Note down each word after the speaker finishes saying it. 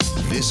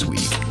This Week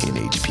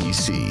in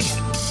HPC.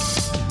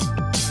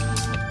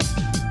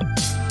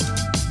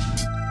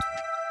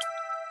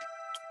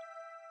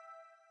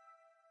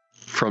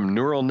 From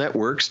neural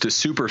networks to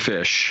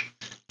superfish.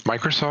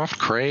 Microsoft,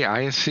 Cray,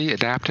 ISC,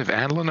 Adaptive,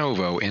 and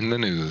Lenovo in the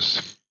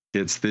news.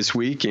 It's This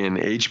Week in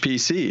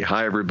HPC.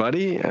 Hi,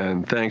 everybody,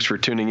 and thanks for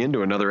tuning in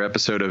to another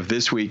episode of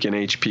This Week in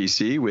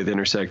HPC with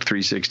Intersect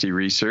 360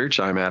 Research.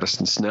 I'm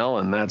Addison Snell,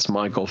 and that's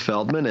Michael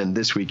Feldman, and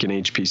This Week in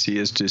HPC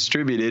is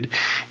distributed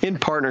in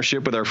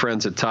partnership with our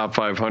friends at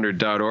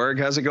top500.org.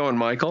 How's it going,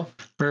 Michael?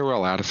 Very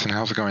well, Addison.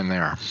 How's it going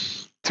there?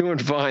 Doing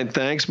fine,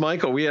 thanks,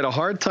 Michael. We had a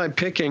hard time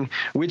picking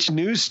which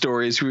news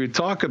stories we would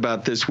talk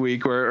about this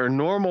week. Where our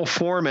normal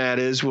format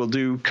is we'll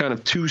do kind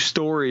of two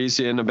stories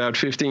in about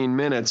 15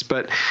 minutes,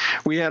 but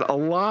we had a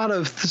lot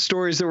of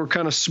stories that were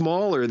kind of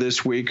smaller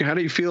this week. How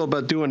do you feel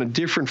about doing a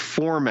different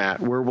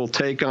format where we'll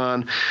take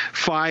on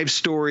 5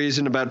 stories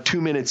in about 2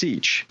 minutes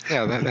each?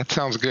 Yeah, that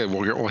sounds good.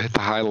 We'll hit the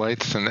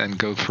highlights and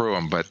go through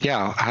them. But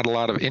yeah, I had a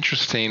lot of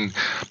interesting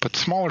but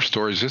smaller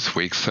stories this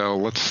week, so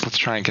let's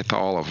try and get to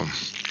all of them.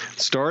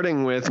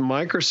 Starting with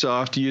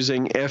Microsoft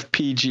using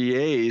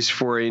FPGAs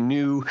for a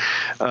new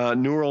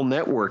neural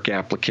network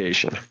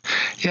application.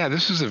 Yeah,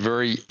 this is a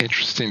very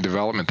interesting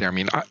development there. I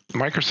mean,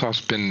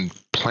 Microsoft's been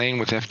playing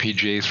with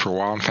FPGAs for a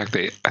while. In fact,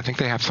 I think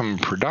they have some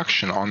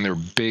production on their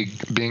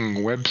big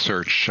Bing web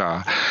search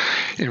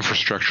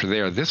infrastructure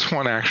there. This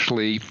one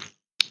actually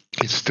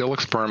is still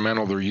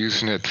experimental. They're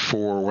using it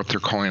for what they're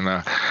calling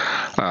a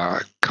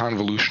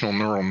convolutional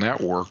neural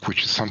network,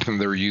 which is something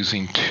they're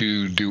using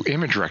to do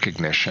image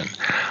recognition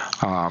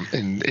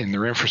in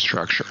their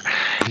infrastructure.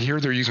 Here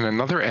they're using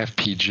another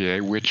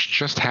FPGA, which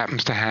just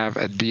happens to have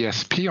a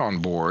DSP on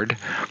board,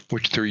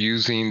 which they're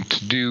using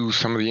to do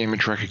some of the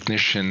image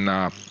recognition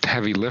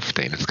heavy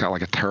lifting. It's got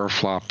like a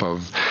teraflop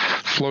of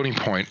floating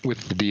point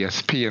with the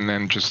DSP and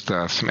then just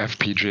some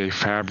FPGA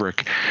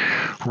fabric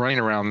running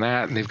around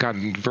that. And they've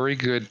gotten very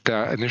good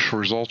initial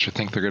results. I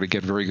think they're going to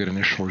get very good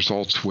initial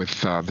results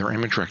with their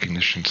image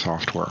recognition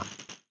software.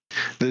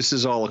 This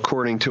is all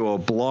according to a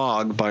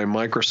blog by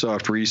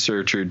Microsoft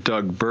researcher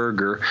Doug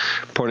Berger,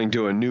 pointing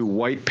to a new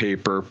white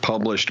paper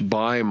published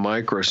by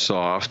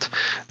Microsoft.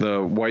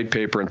 The white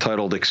paper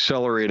entitled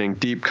Accelerating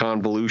Deep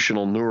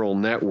Convolutional Neural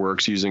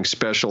Networks Using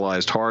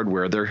Specialized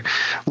Hardware. They're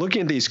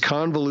looking at these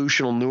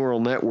convolutional neural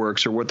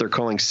networks, or what they're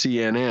calling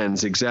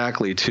CNNs,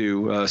 exactly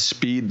to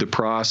speed the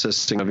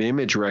processing of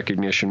image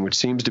recognition, which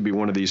seems to be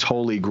one of these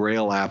holy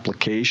grail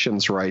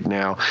applications right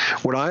now.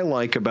 What I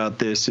like about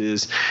this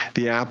is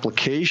the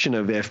application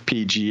of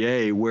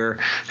FPGA, where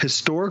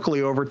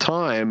historically over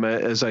time,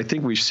 as I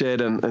think we've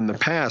said in the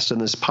past in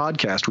this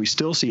podcast, we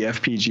still see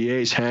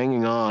FPGAs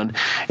hanging on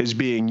as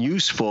being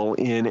useful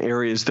in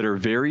areas that are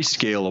very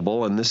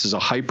scalable, and this is a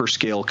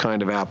hyperscale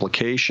kind of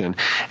application,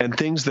 and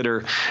things that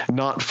are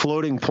not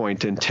floating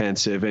point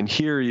intensive. And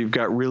here you've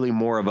got really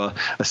more of a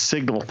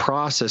signal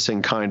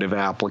processing kind of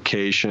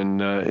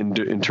application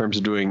in terms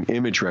of doing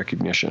image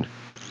recognition.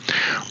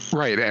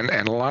 Right,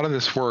 and a lot of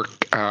this work,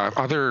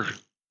 other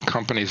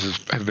companies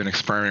have been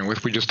experimenting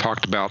with. We just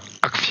talked about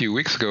a few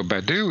weeks ago,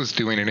 Baidu is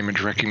doing an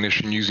image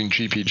recognition using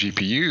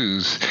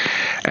GPUs,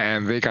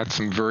 and they got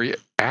some very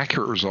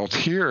accurate results.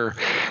 Here,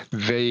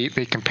 they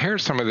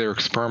compared some of their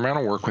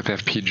experimental work with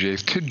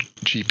FPGAs to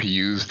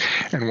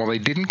GPUs, and while they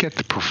didn't get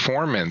the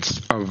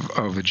performance of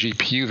a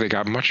GPU, they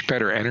got much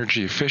better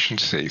energy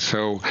efficiency.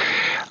 So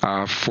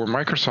for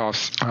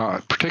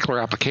Microsoft's particular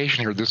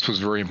application here, this was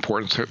very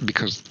important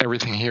because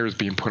everything here is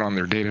being put on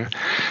their data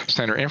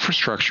center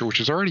infrastructure,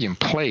 which is already in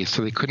place,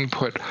 so they couldn't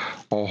put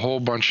a whole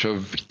bunch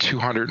of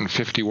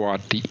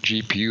 250-watt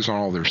GPUs on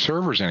all their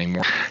servers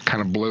anymore, kind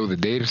of blow the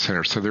data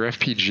center. So their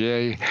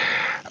FPGA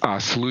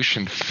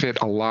solution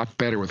fit a lot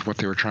better with what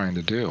they were trying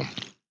to do.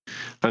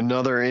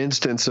 Another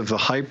instance of the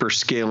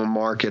hyperscale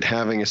market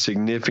having a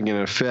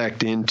significant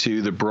effect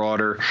into the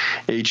broader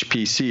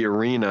HPC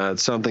arena.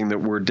 It's something that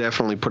we're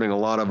definitely putting a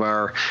lot of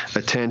our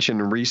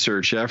attention and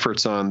research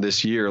efforts on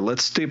this year.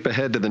 Let's skip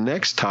ahead to the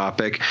next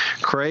topic.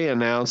 Cray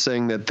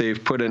announcing that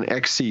they've put an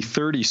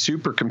XC30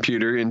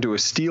 supercomputer into a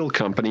steel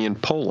company in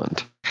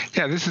Poland.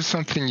 Yeah, this is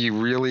something you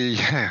really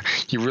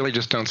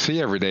just don't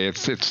see every day.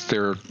 It's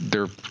their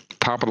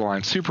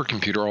top-of-the-line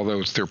supercomputer,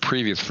 although it's their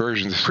previous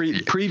version.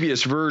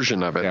 Previous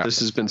version of it. Yeah. This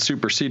has been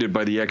superseded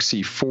by the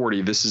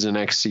XC40. This is an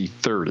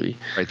XC30.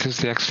 Right. This is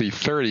the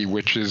XC30,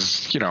 which is,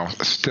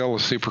 still a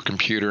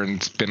supercomputer,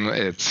 and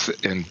it's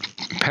in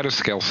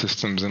petascale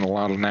systems in a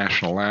lot of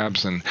national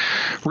labs and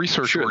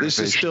research organizations.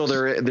 This is still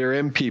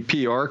their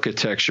MPP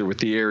architecture with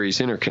the Aries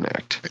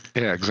interconnect.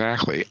 Yeah,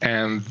 exactly.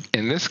 And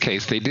in this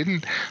case, they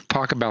didn't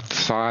talk about the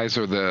size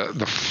or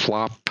the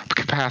flop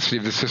capacity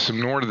of the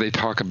system, nor did they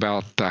talk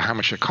about how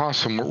much it costs.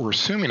 So we're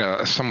assuming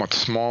a somewhat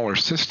smaller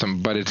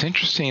system, but it's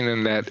interesting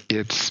in that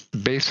it's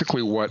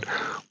basically what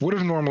would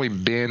have normally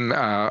been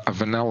a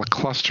vanilla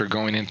cluster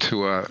going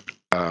into a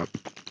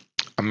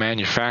a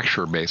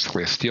manufacturer,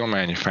 basically a steel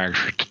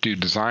manufacturer, to do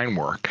design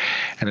work.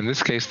 And in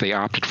this case, they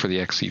opted for the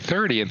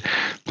XC30. And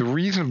the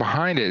reason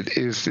behind it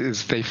is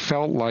they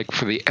felt like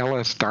for the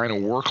LS Dyna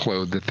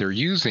workload that they're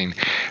using,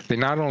 they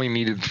not only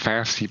needed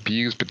fast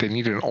CPUs, but they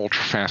needed an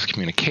ultra-fast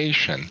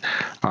communication,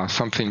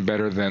 something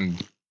better than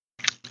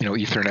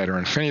Ethernet or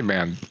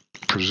InfiniBand,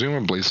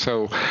 presumably.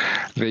 So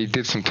they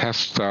did some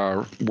test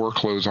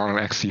workloads on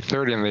an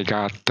XC30, and they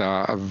got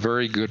a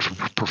very good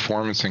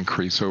performance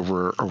increase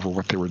over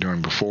what they were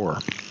doing before.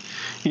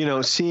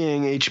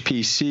 Seeing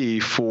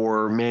HPC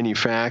for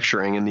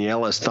manufacturing in the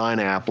LS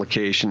Dyna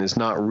application is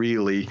not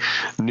really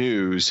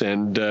news.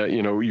 And,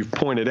 you've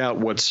pointed out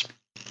what's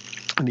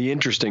the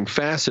interesting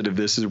facet of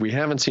this is we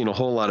haven't seen a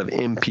whole lot of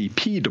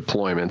MPP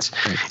deployments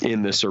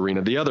in this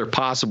arena. The other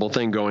possible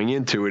thing going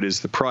into it is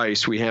the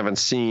price. We haven't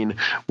seen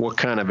what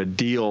kind of a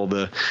deal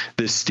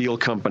this steel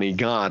company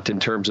got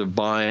in terms of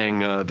buying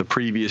the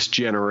previous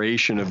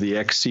generation of the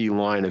XC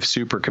line of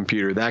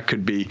supercomputer. That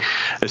could be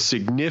a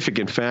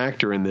significant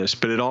factor in this,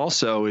 but it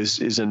also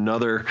is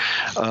another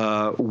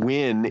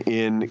win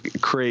in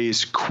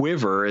Cray's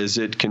quiver as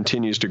it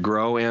continues to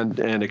grow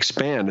and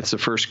expand. It's the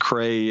first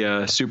Cray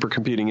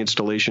supercomputing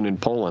installation in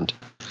Poland.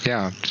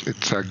 Yeah,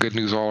 it's good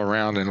news all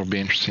around, and it'll be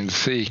interesting to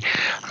see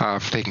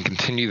if they can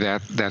continue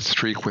that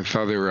streak with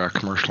other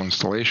commercial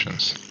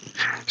installations.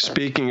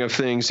 Speaking of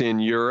things in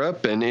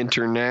Europe and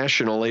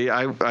internationally,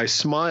 I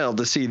smiled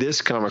to see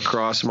this come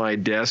across my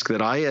desk, that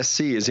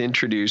ISC is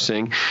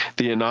introducing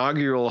the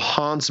inaugural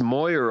Hans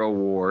Moyer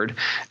Award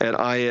at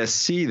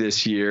ISC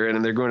this year,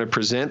 and they're going to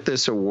present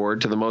this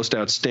award to the most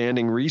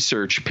outstanding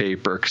research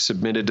paper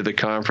submitted to the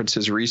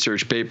conference's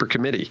research paper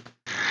committee.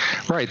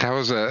 Right, that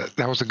was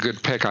a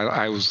good pick.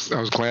 I was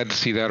glad to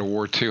see that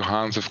award too.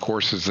 Hans, of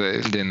course, is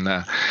at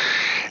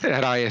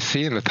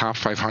ISC in the Top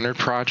 500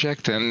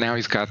 project, and now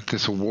he's got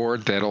this award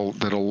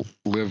that'll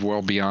live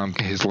well beyond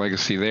his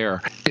legacy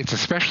there. It's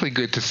especially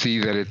good to see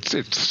that it's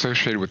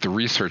associated with the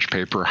research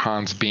paper,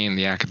 Hans being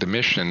the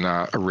academician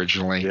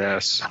originally.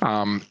 Yes.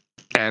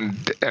 And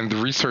the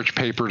research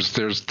papers,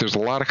 there's a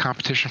lot of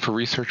competition for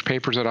research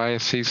papers at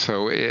ISC,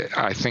 so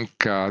I think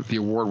the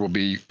award will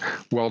be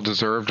well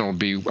deserved and will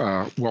be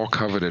well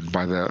coveted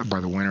by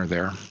the winner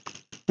there.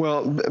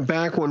 Well,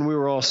 back when we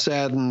were all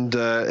saddened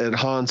at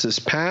Hans's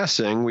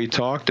passing, we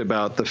talked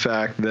about the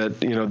fact that,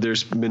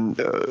 there's been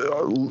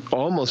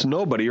almost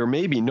nobody, or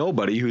maybe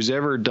nobody, who's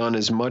ever done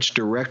as much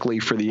directly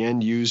for the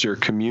end user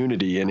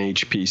community in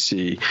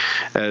HPC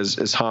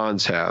as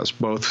Hans has,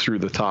 both through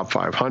the Top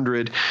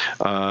 500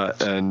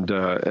 and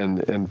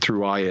through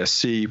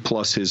ISC,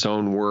 plus his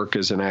own work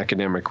as an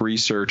academic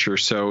researcher.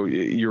 So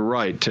you're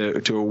right,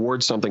 to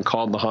award something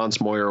called the Hans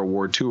Moyer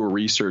Award to a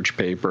research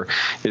paper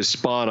is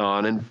spot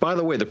on. And by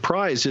the way, the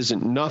prize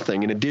isn't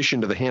nothing. In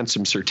addition to the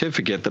handsome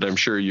certificate that I'm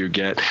sure you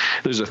get,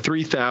 there's a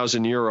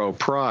 €3,000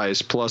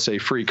 prize plus a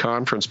free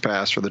conference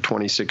pass for the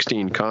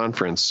 2016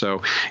 conference.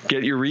 So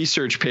get your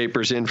research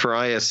papers in for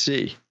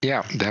ISC.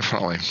 Yeah,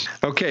 definitely.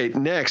 Okay,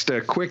 next,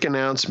 a quick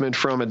announcement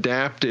from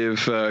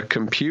Adaptive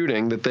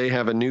Computing that they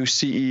have a new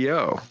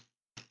CEO.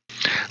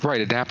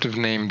 Right, Adaptive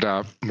named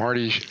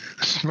Marty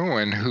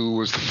Smuen, who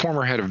was the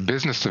former head of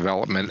business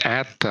development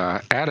at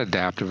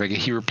Adaptive.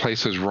 He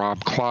replaces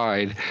Rob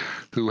Clyde,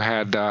 who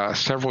had a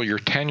several-year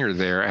tenure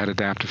there at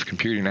Adaptive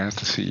Computing as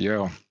the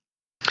CEO.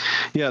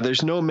 Yeah,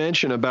 there's no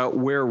mention about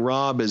where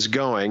Rob is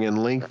going, and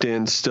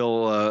LinkedIn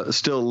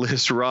still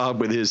lists Rob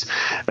with his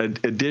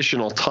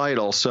additional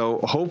title. So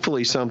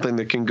hopefully something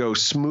that can go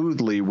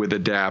smoothly with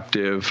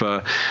Adaptive.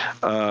 Marty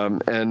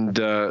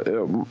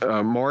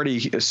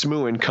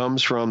Smuen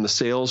comes from the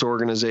sales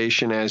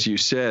organization, as you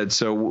said.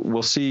 So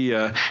we'll see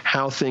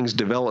how things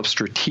develop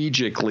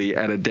strategically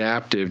at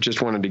Adaptive.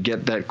 Just wanted to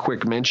get that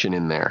quick mention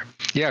in there.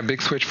 Yeah,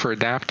 big switch for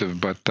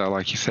Adaptive, but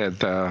like you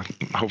said,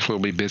 hopefully it'll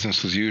be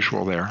business as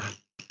usual there.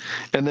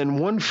 And then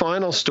one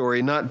final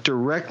story, not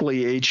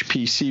directly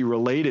HPC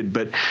related,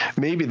 but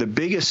maybe the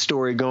biggest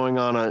story going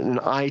on in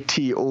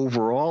IT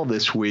overall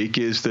this week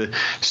is the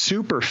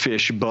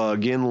Superfish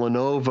bug in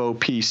Lenovo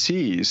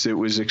PCs. It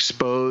was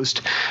exposed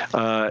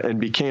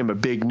and became a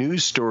big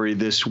news story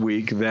this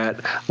week that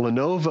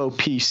Lenovo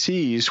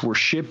PCs were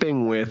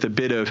shipping with a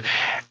bit of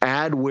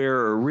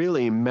adware, or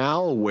really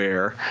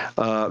malware,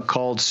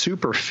 called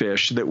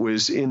Superfish, that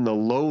was in the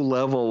low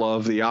level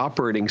of the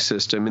operating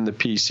system in the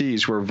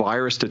PCs, where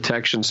virus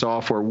detection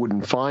software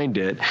wouldn't find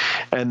it,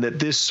 and that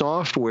this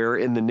software,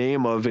 in the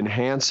name of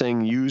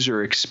enhancing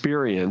user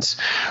experience,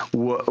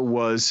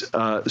 was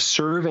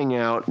serving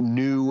out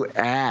new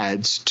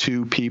ads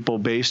to people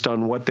based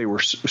on what they were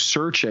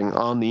searching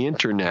on the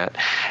internet.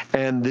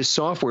 And this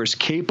software is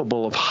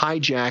capable of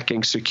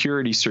hijacking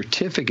security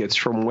certificates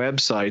from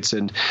websites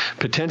and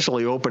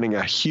potentially opening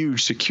a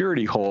huge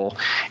security hole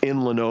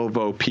in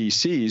Lenovo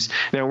PCs.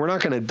 Now, we're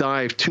not going to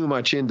dive too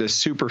much into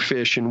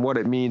Superfish and what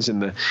it means in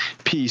the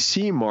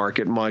PC HPC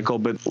market, Michael,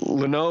 but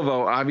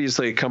Lenovo,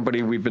 obviously a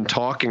company we've been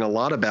talking a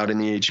lot about in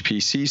the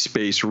HPC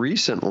space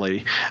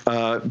recently,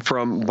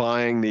 from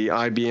buying the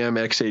IBM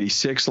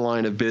x86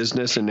 line of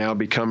business and now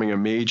becoming a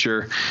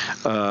major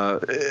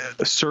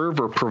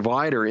server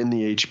provider in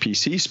the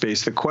HPC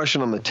space. The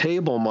question on the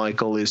table,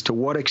 Michael, is to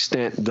what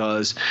extent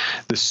does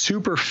the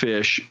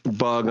Superfish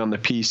bug on the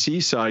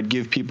PC side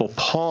give people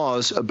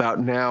pause about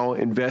now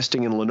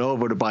investing in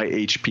Lenovo to buy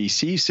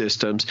HPC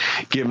systems,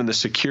 given the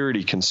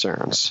security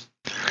concerns?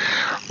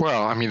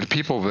 Well, I mean, the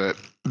people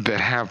that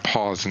have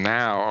pause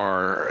now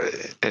are,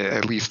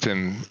 at least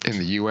in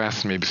the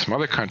U.S. and maybe some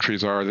other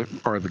countries, are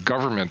the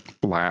government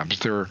labs.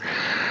 They're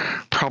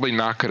probably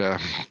not going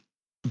to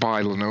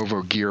buy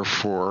Lenovo gear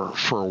for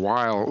a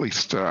while, at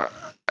least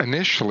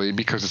initially,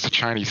 because it's a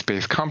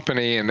Chinese-based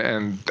company,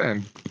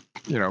 and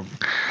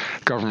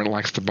government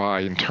likes to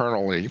buy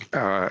internally,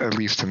 at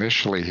least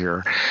initially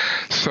here.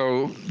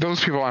 So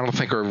those people, I don't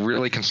think, are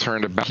really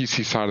concerned about the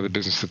PC side of the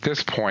business at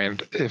this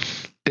point.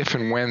 If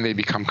and when they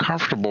become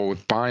comfortable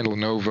with buying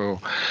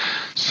Lenovo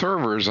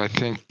servers, I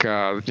think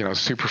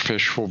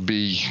Superfish will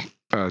be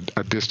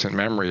a distant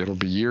memory. It'll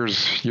be years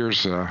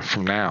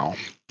from now.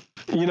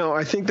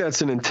 I think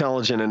that's an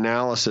intelligent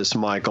analysis,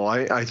 Michael.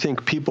 I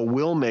think people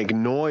will make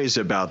noise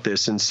about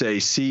this and say,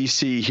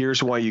 see,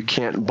 here's why you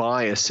can't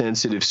buy a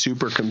sensitive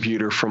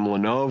supercomputer from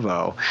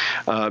Lenovo,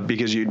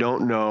 because you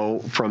don't know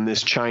from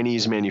this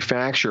Chinese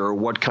manufacturer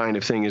what kind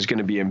of thing is going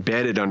to be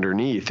embedded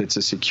underneath. It's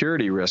a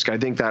security risk. I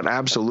think that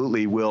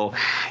absolutely will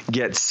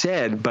get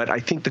said, but I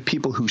think the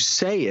people who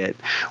say it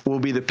will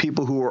be the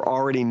people who are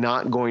already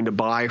not going to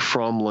buy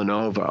from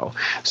Lenovo.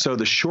 So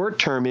the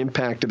short-term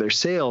impact of their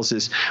sales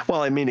is,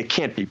 well, I mean, it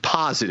can't be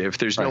positive.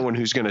 There's no one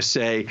who's going to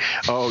say,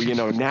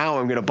 now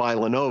I'm going to buy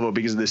Lenovo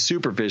because of this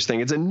Superfish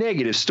thing. It's a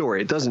negative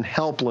story. It doesn't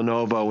help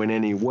Lenovo in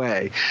any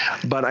way.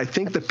 But I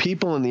think the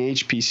people in the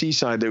HPC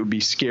side that would be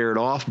scared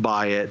off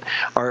by it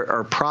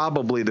are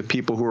probably the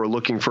people who are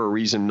looking for a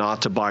reason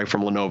not to buy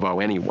from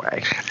Lenovo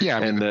anyway. Yeah,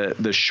 I mean, and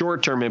the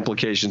short-term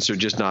implications are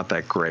just not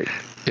that great.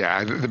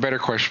 Yeah, the better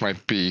question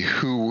might be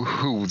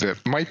who that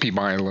might be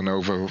buying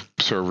Lenovo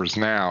servers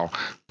now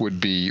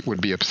would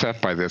be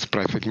upset by this.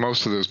 But I think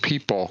most of those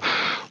people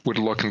would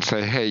look and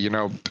say, hey,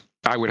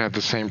 I would have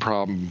the same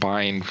problem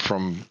buying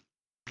from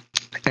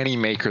any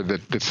maker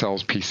that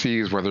sells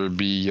PCs, whether it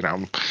be,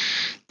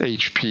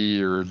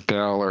 HP or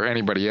Dell or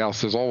anybody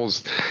else. There's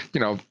always,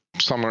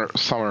 some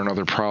or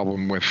another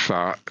problem with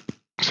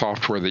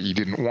software that you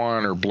didn't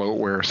want or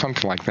bloatware or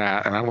something like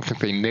that. And I don't think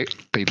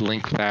they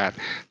link that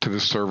to the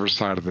server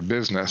side of the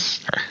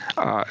business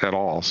at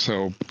all.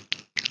 So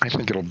I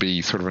think it'll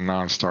be sort of a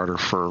non-starter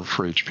for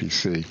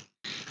HPC.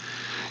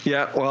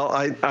 Yeah, well,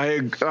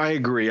 I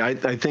agree. I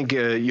think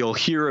you'll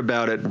hear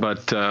about it,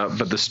 but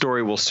the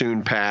story will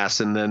soon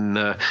pass, and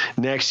then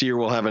next year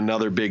we'll have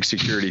another big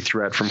security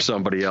threat from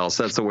somebody else.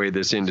 That's the way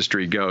this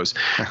industry goes.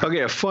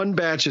 Okay, a fun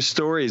batch of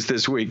stories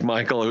this week,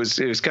 Michael. It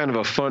was kind of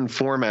a fun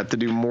format to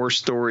do more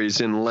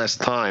stories in less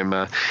time.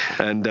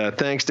 And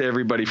thanks to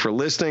everybody for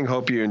listening.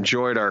 Hope you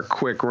enjoyed our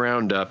quick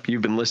roundup.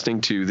 You've been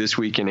listening to This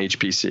Week in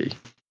HPC.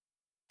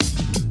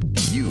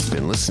 You've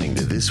been listening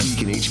to This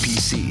Week in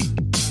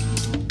HPC.